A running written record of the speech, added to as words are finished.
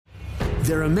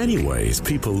There are many ways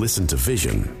people listen to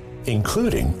Vision,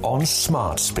 including on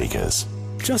smart speakers.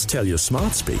 Just tell your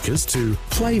smart speakers to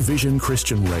play Vision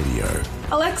Christian Radio.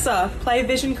 Alexa, play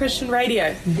Vision Christian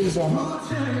Radio. Vision.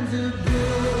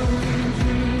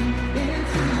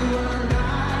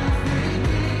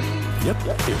 Yep,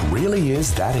 it really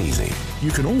is that easy. You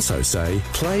can also say,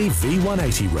 play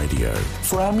V180 Radio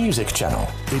for our music channel.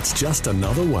 It's just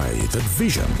another way that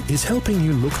Vision is helping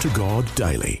you look to God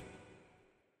daily.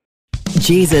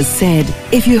 Jesus said,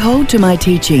 "If you hold to my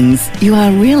teachings, you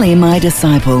are really my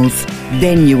disciples.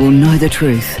 Then you will know the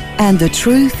truth, and the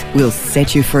truth will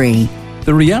set you free."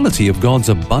 The reality of God's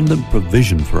abundant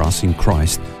provision for us in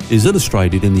Christ is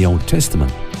illustrated in the Old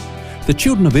Testament. The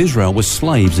children of Israel were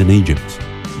slaves in Egypt.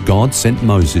 God sent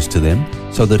Moses to them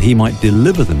so that he might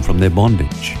deliver them from their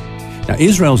bondage. Now,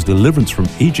 Israel's deliverance from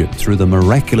Egypt through the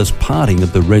miraculous parting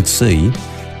of the Red Sea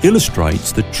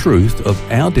illustrates the truth of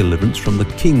our deliverance from the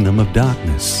kingdom of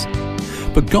darkness.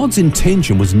 But God's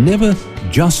intention was never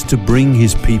just to bring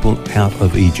his people out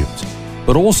of Egypt,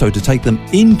 but also to take them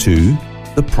into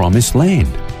the promised land.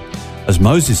 As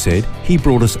Moses said, he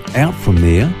brought us out from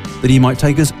there that he might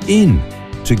take us in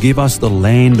to give us the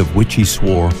land of which he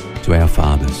swore to our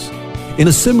fathers. In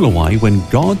a similar way, when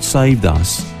God saved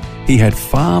us, he had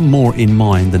far more in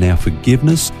mind than our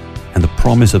forgiveness and the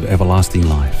promise of everlasting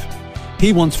life.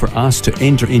 He wants for us to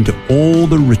enter into all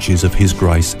the riches of his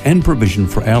grace and provision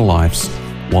for our lives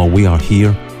while we are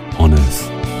here on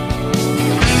earth.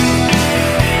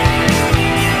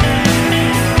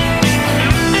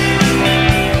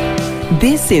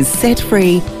 This is Set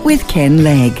Free with Ken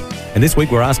Legg. And this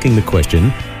week we're asking the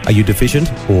question, are you deficient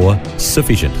or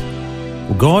sufficient?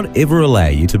 Will God ever allow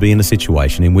you to be in a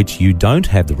situation in which you don't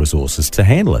have the resources to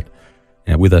handle it?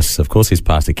 Now, with us, of course, is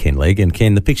Pastor Ken Legg. And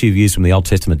Ken, the picture you've used from the Old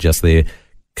Testament just there,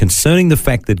 concerning the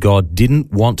fact that God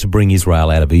didn't want to bring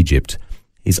Israel out of Egypt,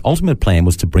 his ultimate plan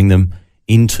was to bring them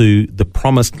into the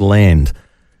promised land.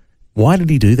 Why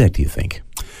did he do that, do you think?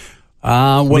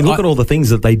 Look at all the things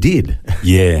that they did.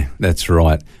 Yeah, that's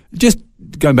right. Just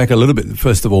go back a little bit,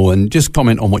 first of all, and just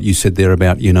comment on what you said there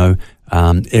about,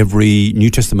 every New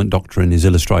Testament doctrine is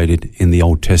illustrated in the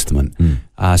Old Testament.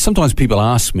 Sometimes people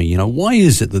ask me, why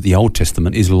is it that the Old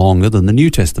Testament is longer than the New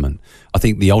Testament? I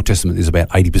think the Old Testament is about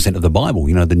 80% of the Bible.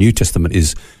 The New Testament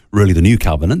is really the New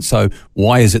Covenant. So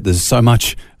why is it there's so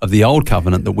much of the Old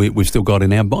Covenant that we've still got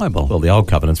in our Bible? Well, the Old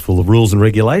Covenant's full of rules and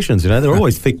regulations. They're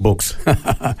always thick books.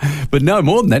 But no,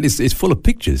 more than that, it's full of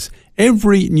pictures.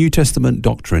 Every New Testament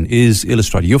doctrine is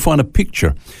illustrated. You'll find a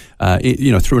picture,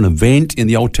 through an event in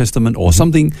the Old Testament or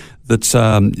something that's,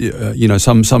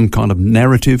 some kind of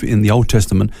narrative in the Old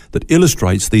Testament that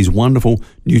illustrates these wonderful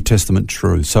New Testament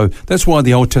truths. So that's why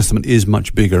the Old Testament is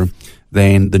much bigger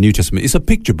than the New Testament. It's a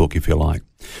picture book, if you like.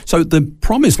 So the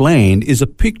promised land is a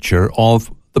picture of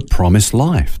the promised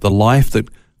life, the life that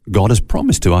God has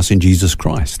promised to us in Jesus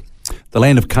Christ. The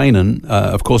land of Canaan,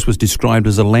 of course, was described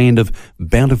as a land of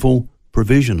bountiful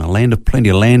provision, a land of plenty,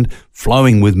 a land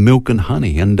flowing with milk and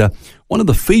honey. And one of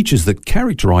the features that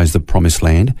characterized the promised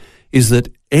land is that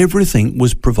everything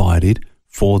was provided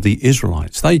for the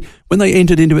Israelites. When they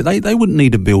entered into it, they wouldn't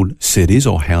need to build cities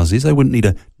or houses. They wouldn't need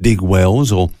to dig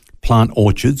wells or plant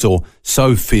orchards or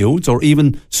sow fields or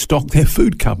even stock their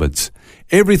food cupboards.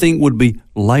 Everything would be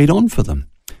laid on for them.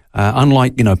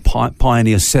 Unlike,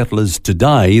 pioneer settlers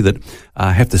today that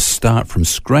have to start from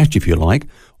scratch, if you like,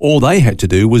 all they had to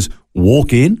do was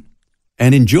walk in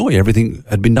and enjoy everything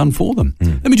had been done for them.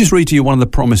 Let me just read to you one of the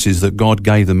promises that God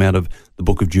gave them out of the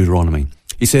book of Deuteronomy.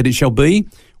 He said, "It shall be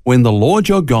when the Lord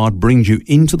your God brings you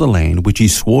into the land which he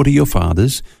swore to your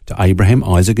fathers, to Abraham,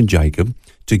 Isaac, and Jacob,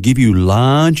 to give you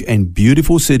large and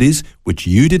beautiful cities which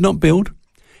you did not build,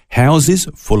 houses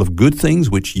full of good things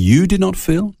which you did not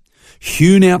fill,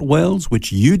 hewn out wells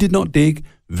which you did not dig,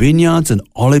 vineyards and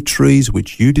olive trees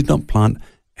which you did not plant,"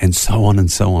 and so on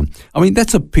and so on. I mean,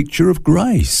 that's a picture of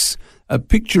grace, a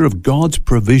picture of God's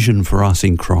provision for us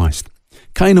in Christ.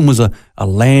 Canaan was a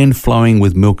land flowing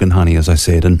with milk and honey, as I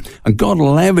said, and God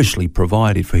lavishly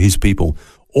provided for his people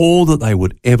all that they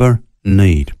would ever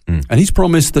need. And he's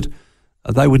promised that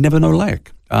they would never know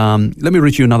lack. Let me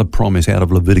read you another promise out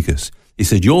of Leviticus. He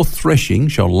said, "Your threshing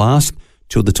shall last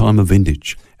till the time of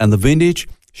vintage, and the vintage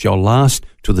shall last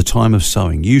till the time of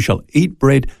sowing. You shall eat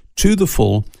bread to the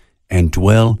full and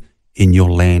dwell in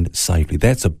your land safely."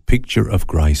 That's a picture of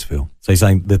grace, Phil. So you're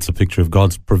saying that's a picture of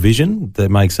God's provision that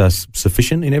makes us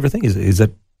sufficient in everything? Is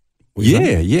that what you're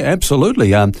saying? Yeah,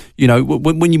 absolutely.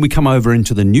 When we come over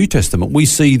into the New Testament, we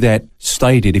see that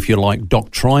stated, if you like,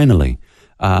 doctrinally.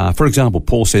 For example,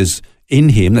 Paul says, "In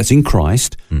him," that's in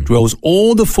Christ, "dwells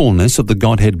all the fullness of the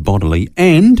Godhead bodily,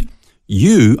 and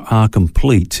you are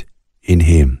complete in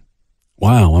him.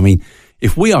 Wow. I mean,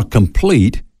 if we are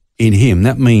complete in him,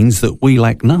 that means that we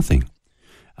lack nothing.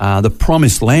 The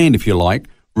promised land, if you like,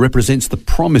 represents the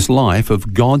promised life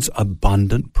of God's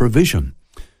abundant provision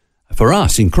for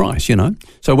us in Christ, you know.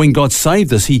 So when God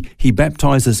saved us, he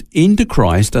baptized us into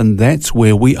Christ, and that's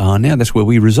where we are now. That's where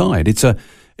we reside.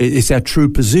 It's our true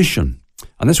position.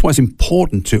 And that's why it's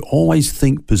important to always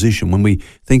think position when we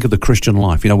think of the Christian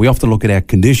life. You know, we often look at our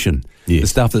condition, the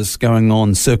stuff that's going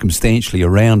on circumstantially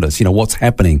around us, you know, what's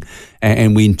happening.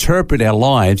 And we interpret our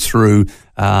lives through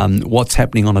what's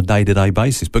happening on a day-to-day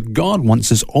basis. But God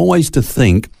wants us always to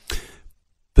think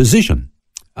position,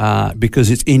 because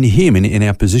it's in him, in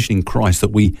our position in Christ,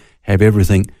 that we have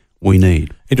everything we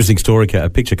need. Interesting story. A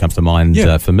picture comes to mind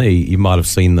for me. You might have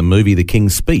seen the movie The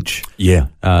King's Speech. Yeah.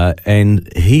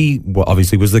 And he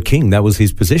obviously was the king. That was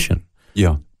his position.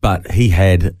 Yeah. But he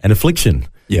had an affliction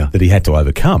that he had to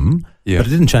overcome, but it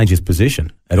didn't change his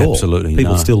position at all. Absolutely,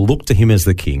 People still looked to him as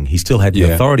the king. He still had the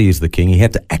authority as the king. He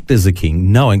had to act as the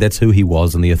king, knowing that's who he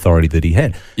was and the authority that he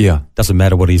had. Yeah. Doesn't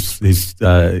matter what his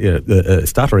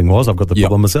stuttering was. I've got the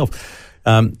problem myself.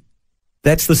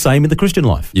 That's the same in the Christian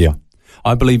life. Yeah.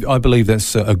 I believe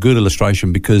that's a good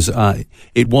illustration, because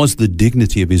it was the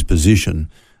dignity of his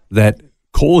position that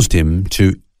caused him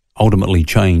to ultimately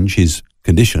change his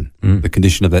condition, the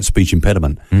condition of that speech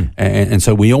impediment. And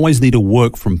so we always need to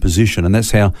work from position, and that's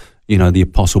how, you know, the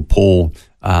Apostle Paul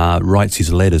writes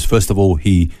his letters. First of all,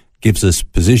 he gives us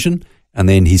position, and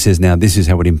then he says, now this is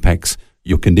how it impacts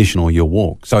your condition or your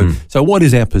walk. So what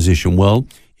is our position? Well,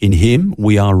 in him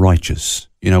we are righteous.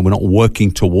 You know, we're not working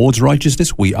towards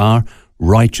righteousness. We are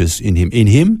righteous in him. In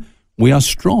him, we are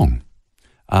strong.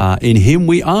 In him,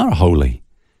 we are holy.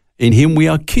 In him, we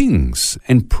are kings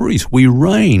and priests. We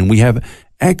reign. We have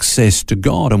access to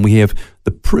God, and we have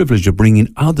the privilege of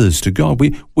bringing others to God.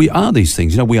 We are these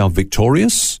things. You know, we are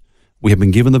victorious. We have been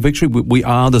given the victory. We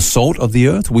are the salt of the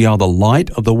earth. We are the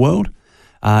light of the world.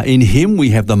 In him,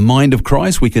 we have the mind of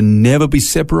Christ. We can never be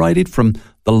separated from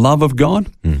the love of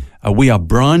God. We are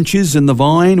branches in the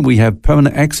vine. We have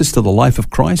permanent access to the life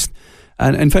of Christ.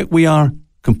 And in fact, we are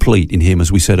complete in him,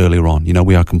 as we said earlier on. You know,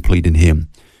 we are complete in him.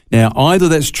 Now, either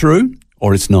that's true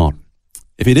or it's not.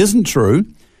 If it isn't true,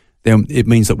 then it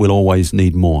means that we'll always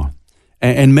need more.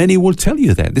 And many will tell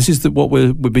you that. This is what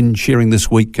we've been sharing this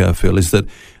week, Phil, is that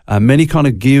many kind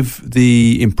of give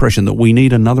the impression that we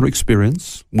need another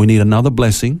experience, we need another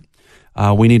blessing,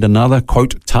 we need another,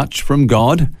 quote, touch from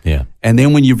God. Yeah. And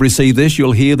then when you've received this,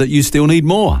 you'll hear that you still need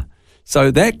more. So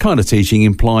that kind of teaching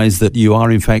implies that you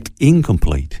are in fact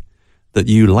incomplete, that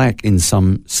you lack in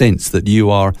some sense, that you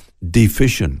are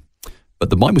deficient. But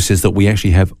the Bible says that we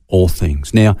actually have all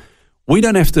things. Now, we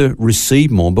don't have to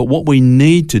receive more, but what we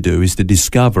need to do is to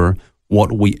discover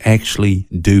what we actually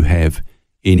do have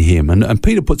in him. And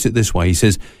Peter puts it this way. He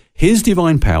says, his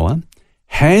divine power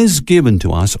has given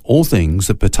to us all things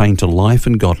that pertain to life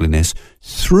and godliness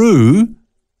through,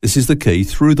 this is the key,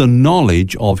 through the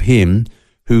knowledge of him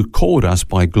who called us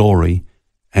by glory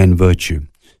and virtue.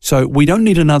 So we don't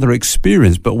need another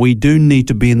experience, but we do need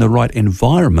to be in the right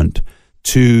environment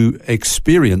to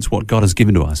experience what God has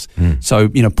given to us. So,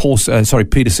 you know,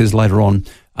 Peter says later on,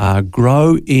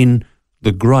 grow in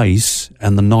the grace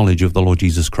and the knowledge of the Lord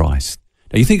Jesus Christ.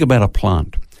 Now, you think about a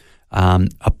plant.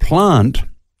 A plant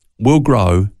will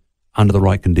grow under the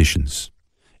right conditions.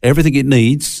 Everything it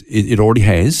needs, it already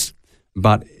has,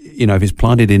 but, you know, if it's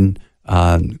planted in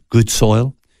good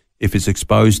soil, if it's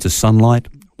exposed to sunlight,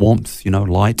 warmth, you know,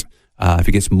 light, if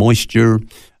it gets moisture,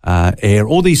 air,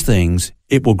 all these things,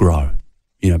 it will grow,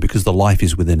 you know, because the life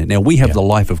is within it. Now, we have the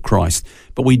life of Christ,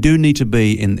 but we do need to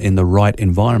be in the right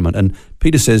environment. And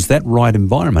Peter says that right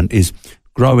environment is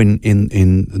growing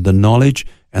in the knowledge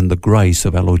and the grace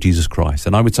of our Lord Jesus Christ.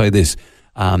 And I would say this,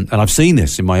 and I've seen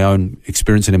this in my own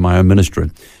experience and in my own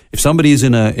ministry. If somebody is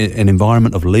in an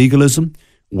environment of legalism,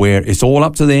 where it's all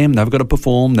up to them, they've got to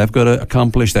perform, they've got to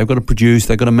accomplish, they've got to produce,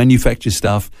 they've got to manufacture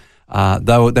stuff,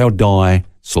 they'll die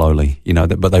slowly, you know,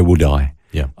 but they will die.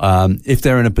 Yeah. If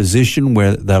they're in a position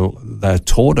where they're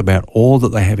taught about all that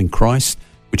they have in Christ,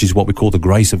 which is what we call the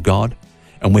grace of God,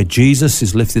 and where Jesus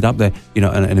is lifted up there, you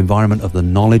know, an environment of the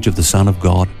knowledge of the Son of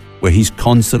God, where he's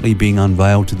constantly being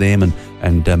unveiled to them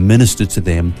and ministered to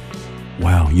them,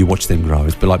 wow, you watch them grow.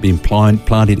 It's like being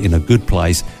planted in a good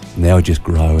place, and they'll just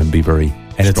grow and be very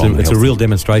and strong. It's a real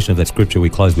demonstration of that scripture we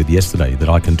closed with yesterday, that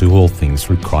I can do all things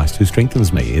through Christ who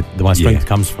strengthens me. My strength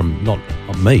comes from not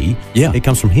me, it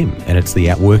comes from him, and it's the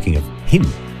outworking of him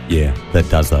that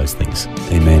does those things.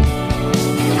 Amen.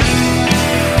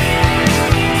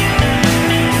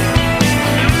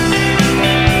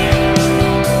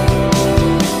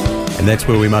 And that's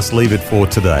where we must leave it for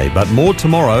today. But more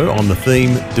tomorrow on the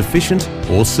theme Deficient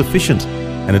or Sufficient.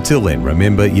 And until then,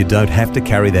 remember, you don't have to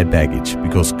carry that baggage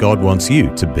because God wants you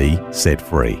to be set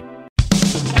free.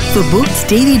 For books,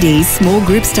 DVDs, small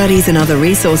group studies and other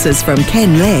resources from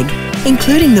Ken Legg,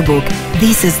 including the book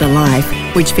This is the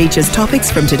Life, which features topics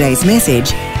from today's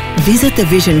message, visit the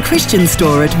Vision Christian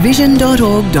store at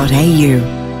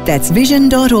vision.org.au. That's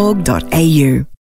vision.org.au.